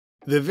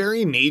The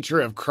very nature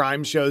of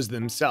crime shows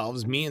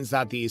themselves means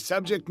that the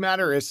subject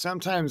matter is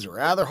sometimes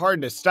rather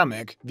hard to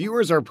stomach.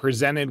 Viewers are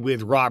presented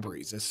with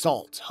robberies,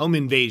 assaults, home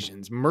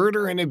invasions,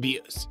 murder, and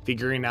abuse.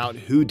 Figuring out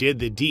who did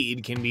the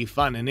deed can be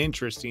fun and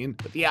interesting,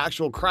 but the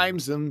actual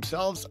crimes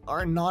themselves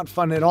are not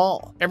fun at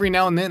all. Every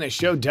now and then, a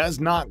show does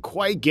not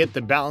quite get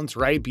the balance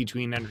right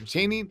between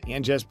entertaining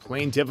and just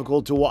plain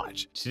difficult to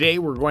watch. Today,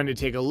 we're going to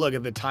take a look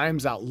at the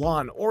times that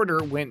Law &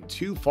 Order went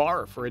too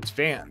far for its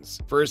fans.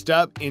 First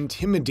up,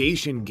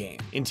 Intimidation Game.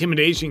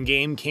 Intimidation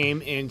Game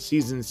came in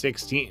season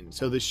 16,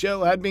 so the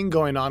show had been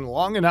going on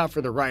long enough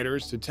for the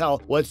writers to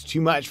tell what's too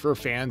much for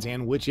fans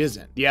and which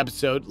isn't. The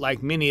episode,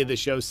 like many of the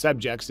show's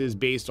subjects, is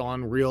based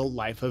on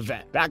real-life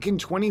event. Back in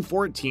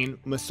 2014,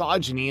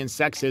 misogyny and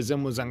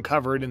sexism was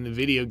uncovered in the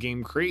video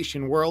game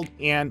creation world,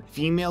 and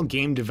female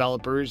game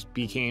developers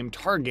became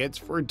targets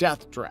for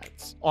death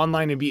threats,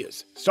 online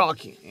abuse,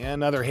 stalking,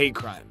 and other hate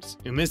crimes.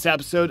 In this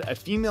episode, a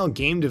female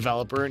game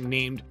developer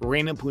named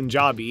Raina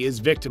Punjabi is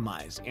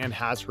victimized and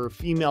has her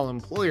female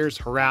employers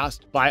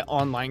harassed by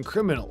online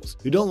criminals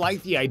who don't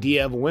like the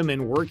idea of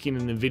women working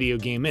in the video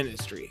game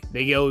industry.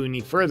 They go any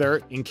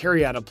further and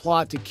carry out a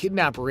plot to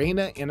kidnap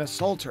Raina and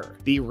assault her.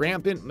 The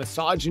rampant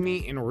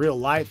misogyny in real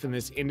life in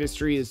this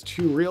industry is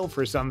too real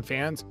for some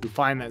fans who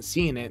find that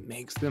seeing it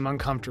makes them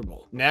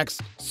uncomfortable.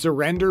 Next,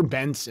 Surrender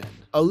Benson.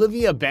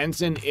 Olivia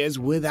Benson is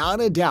without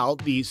a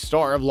doubt the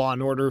star of Law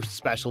 & Order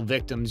Special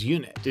Victims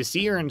Unit. To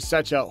see her in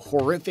such a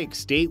horrific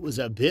state was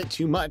a bit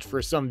too much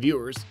for some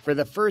viewers. For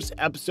the first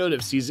episode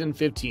of season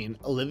 15,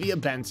 Olivia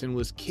Benson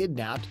was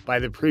kidnapped by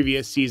the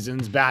previous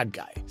season's bad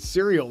guy,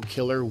 serial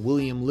killer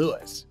William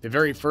Lewis. The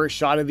very first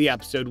shot of the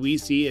episode we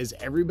see is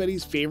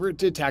everybody's favorite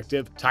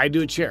detective tied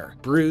to a chair,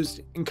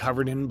 bruised and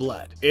covered in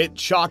blood. It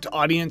shocked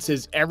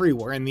audiences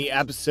everywhere, and the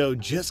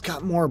episode just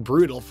got more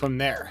brutal from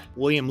there.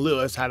 William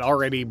Lewis had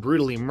already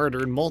brutally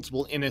murdered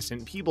multiple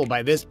innocent people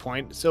by this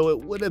point, so it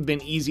would have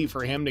been easy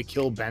for him to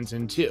kill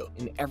Benson too,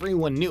 and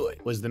everyone knew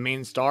it. Was the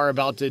main star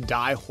about to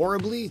die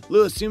horribly?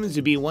 Lewis seems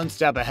to be one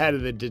step ahead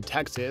of the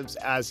detectives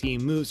as he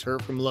moves her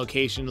from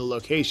location to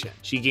location.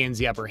 She gains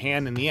the upper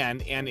hand in the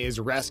end and is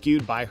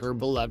rescued by her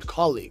beloved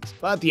colleagues,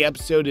 but the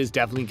episode is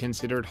definitely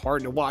considered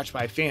hard to watch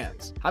by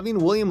fans. Having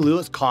William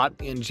Lewis caught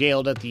and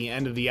jailed at the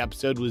end of the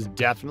episode was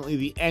definitely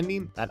the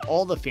ending that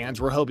all the fans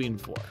were hoping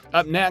for.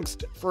 Up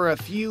next, For a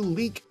Few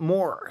Leak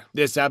More.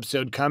 This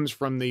episode comes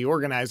from the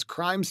organized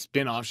crime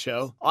spin-off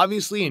show.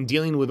 Obviously, in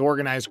dealing with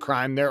organized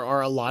crime, there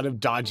are a lot of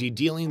dodgy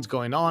dealings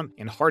going on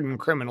and hardened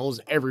criminals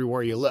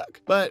everywhere you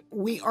look. But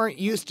we aren't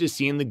used to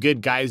seeing the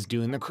good guys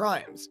doing the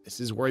crimes. This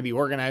is where the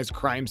organized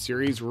crime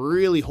series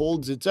really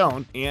holds its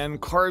own and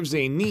carves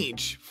a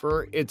niche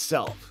for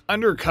itself.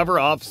 Undercover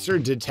officer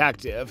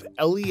detective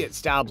Elliot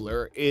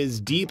Stabler is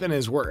deep in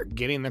his work,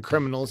 getting the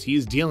criminals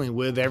he's dealing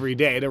with every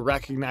day to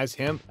recognize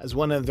him as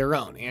one of their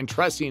own and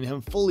trusting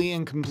him fully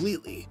and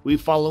completely. We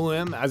follow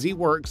him as he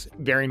works,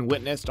 bearing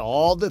witness to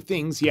all the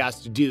things he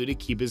has to do to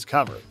keep his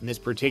cover. In this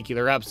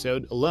particular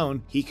episode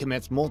alone, he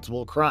commits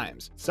multiple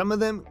crimes. Some of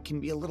them can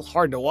be a little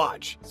hard to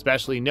watch,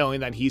 especially knowing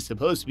that he's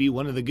supposed to be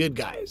one of the good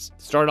guys.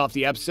 To start off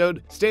the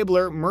episode,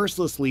 Stabler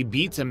mercilessly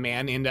beats a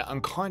man into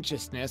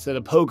unconsciousness at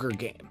a poker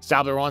game.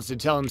 Stabler wants to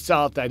tell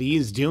himself that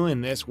he's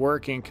doing this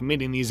work and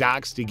committing these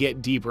acts to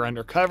get deeper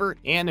undercover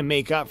and to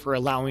make up for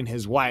allowing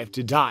his wife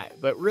to die,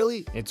 but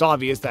really, it's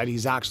obvious that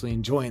he's actually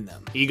enjoying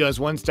them. He goes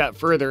one step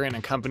further and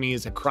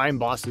accompanies a crime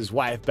boss's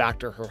wife back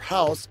to her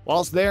house.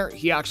 Whilst there,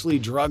 he actually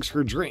drugs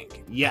her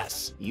drink.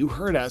 Yes, you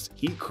heard us,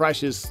 he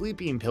crushes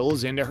sleeping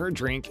pills into her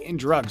drink and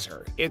drugs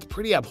her. It's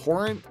pretty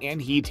abhorrent,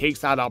 and he takes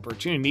that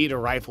opportunity to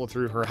rifle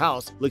through her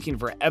house looking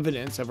for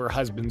evidence of her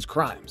husband's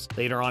crimes.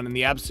 Later on in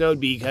the episode,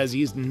 because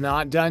he's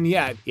not done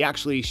yet, he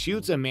actually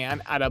shoots a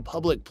man at a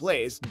public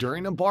place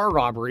during a bar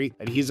robbery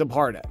that he's a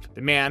part of.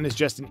 The man is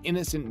just an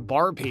innocent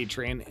bar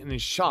patron and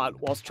is shot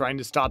whilst trying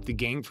to stop the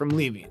gang from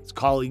leaving. His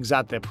colleagues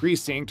at the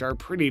precinct are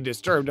pretty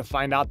disturbed to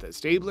find out that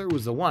Stabler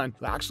was the one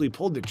who actually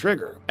pulled the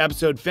trigger.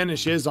 Episode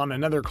finishes on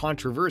another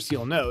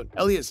controversial note.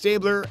 Elliot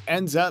Stabler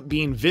ends up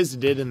being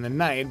visited in the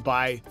night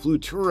by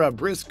Flutura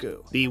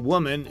Briscoe, the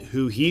woman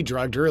who he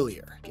drugged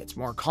earlier. Gets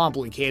more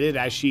complicated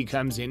as she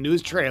comes into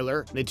his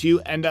trailer. The two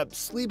end up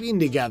sleeping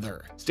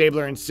together.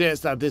 Stabler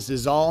insists that this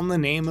is all in the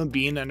name of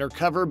being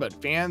undercover,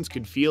 but fans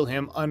could feel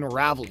him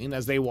unraveling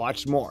as they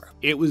watched more.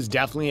 It was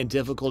definitely a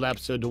difficult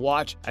episode to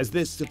watch, as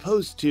this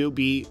supposed to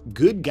be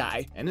good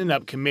guy ended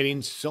up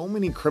committing so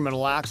many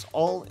criminal acts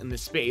all in the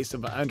space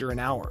of under an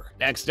hour.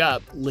 Next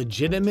up,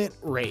 Legitimate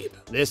Rape.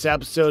 This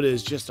episode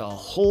is just a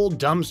whole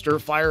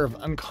dumpster fire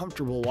of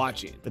uncomfortable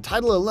watching. The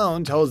title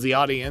alone tells the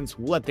audience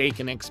what they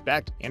can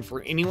expect, and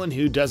for anyone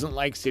who doesn't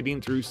like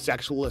sitting through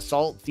sexual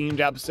assault themed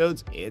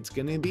episodes, it's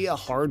gonna be a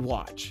hard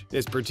watch.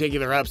 This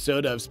particular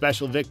episode of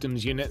Special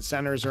Victims Unit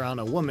centers around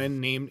a woman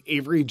named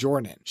Avery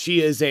Jordan.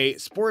 She is a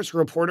sports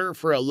reporter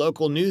for a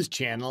local news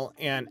channel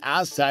and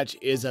as such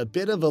is a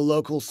bit of a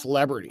local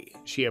celebrity.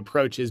 She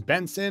approaches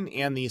Benson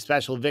and the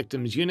Special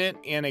Victims Unit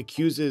and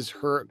accuses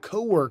her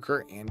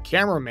co-worker and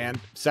cameraman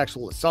of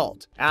sexual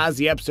assault. As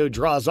the episode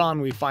draws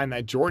on, we find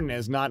that Jordan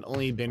is not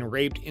only been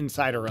raped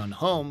inside her own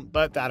home,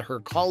 but that her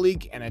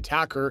colleague and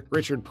attacker,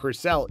 Richard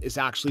Purcell, is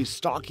actually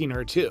stalking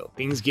her too.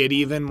 Things get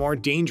even more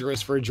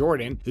dangerous for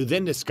Jordan, who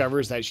then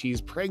discovers that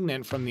she's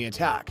pregnant from the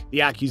attack.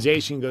 The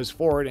accusation goes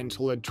forward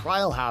until a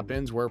trial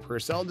happens where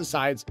Purcell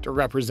decides to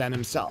represent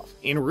himself.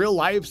 In real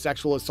life,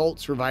 sexual assault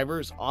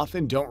survivors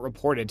often don't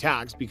report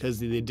attacks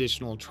because of the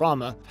additional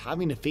trauma of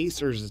having to face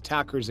their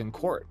attackers in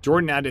court.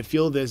 Jordan had to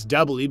feel this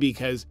doubly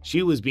because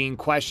she was being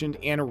questioned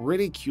and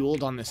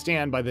ridiculed on the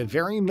stand by the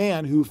very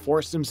man who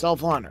forced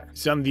himself on her.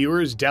 Some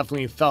viewers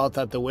definitely felt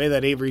that the way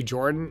that Avery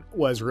Jordan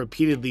was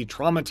repeatedly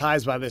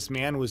traumatized by this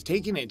man was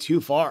taking it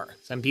too far.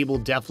 Some people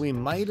definitely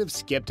might have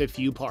skipped a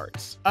few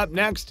parts. Up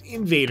next,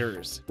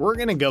 Invaders. We're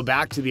gonna go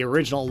back to the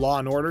original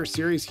Law & Order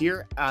series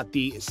here at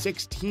the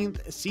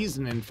 16th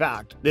season, in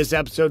fact. This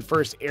episode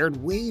first aired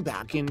way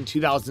back in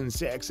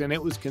 2006, and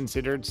it was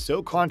considered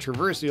so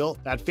controversial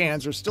that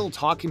fans are still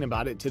talking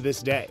about it to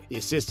this day. The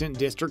assistant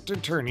district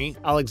attorney,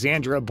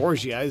 ADA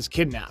Borgia, is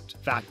kidnapped.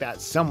 The fact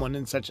that someone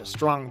in such a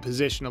strong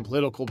position of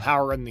political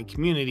power in the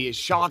community is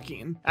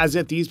shocking, as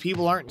if these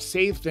people aren't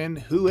safe, then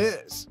who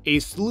is? A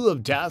slew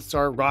of deaths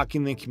are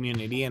rocking the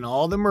community, and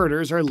all the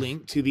murders are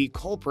linked to the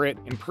culprit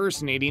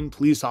impersonating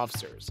police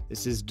officers.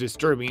 This is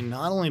disturbing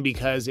not only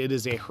because it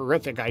is a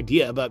horrific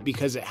idea, but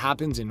because it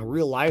happens in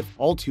real life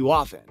all too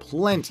often.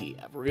 Plenty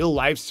of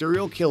real-life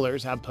serial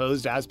killers have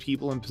posed as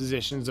people in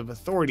positions of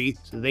authority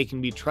so they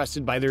can be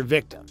trusted by their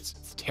victims.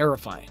 It's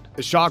terrifying.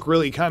 The shock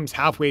really comes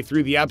halfway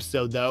through the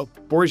episode, though.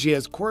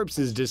 Borgia's corpse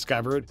is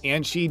discovered,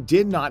 and she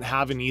did not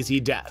have an easy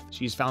death.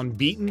 She's found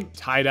beaten,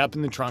 tied up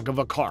in the trunk of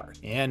a car,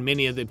 and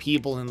many of the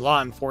people in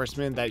law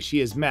enforcement that she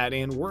has met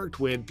and worked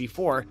with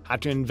before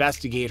had to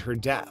investigate her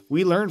death.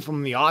 We learned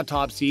from the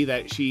autopsy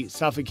that she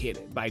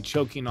suffocated by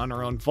choking on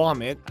her own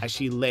vomit as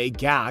she lay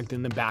gagged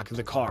in the back of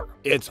the car.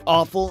 It's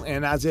awful,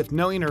 and as if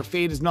knowing her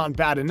fate is not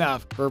bad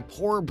enough, her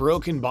poor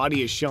broken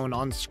body is shown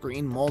on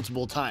screen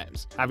multiple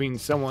times. Having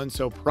someone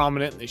so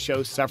prominent in the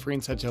show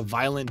suffering such a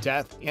violent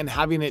death and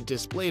having it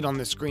displayed on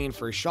the screen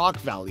for shock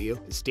value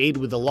has stayed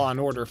with the Law &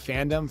 Order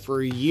fandom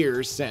for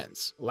years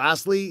since.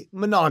 Lastly,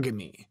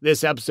 monogamy.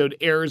 This episode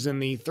airs in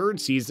the 3rd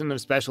season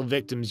of Special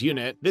Victims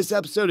Unit. This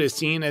episode is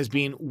seen as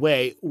being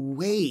way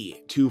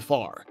too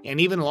far, and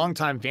even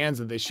longtime fans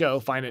of the show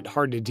find it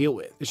hard to deal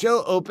with. The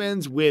show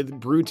opens with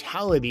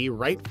brutality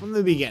right from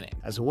the beginning,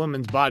 as a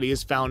woman's body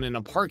is found in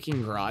a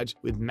parking garage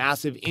with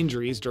massive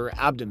injuries to her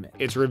abdomen.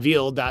 It's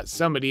revealed that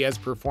somebody has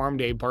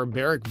performed a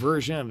barbaric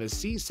version of a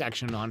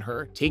C-section on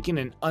her, taking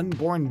an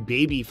unborn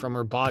baby from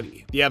her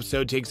body. The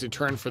episode takes a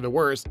turn for the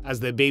worse as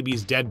the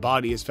baby's dead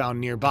body is found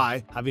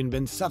nearby, having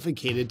been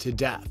suffocated to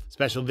death.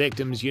 Special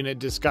Victims Unit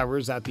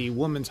discovers that the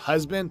woman's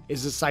husband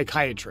is a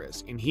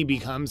psychiatrist, and he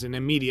becomes an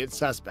immediate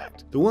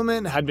suspect. The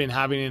woman had been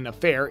having an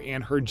affair,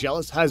 and her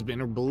jealous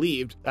husband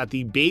believed that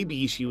the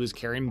baby she was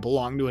carrying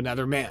belonged to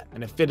another man.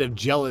 In a fit of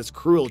jealous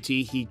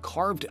cruelty, he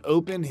carved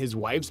open his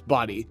wife's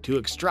body to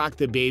extract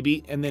the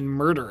baby and then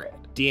murder it.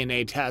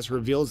 DNA test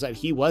reveals that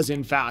he was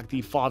in fact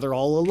the father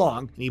all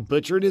along, and he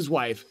butchered his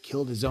wife,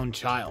 killed his own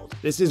child.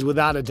 This is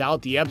without a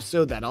doubt the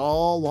episode that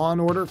all Law &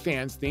 Order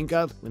fans think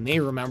of when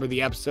they remember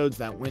the episodes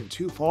that went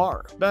too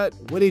far. But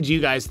what did you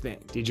guys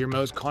think? Did your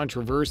most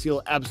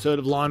controversial episode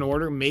of Law &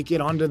 Order make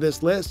it onto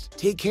this list?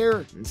 Take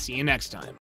care and see you next time.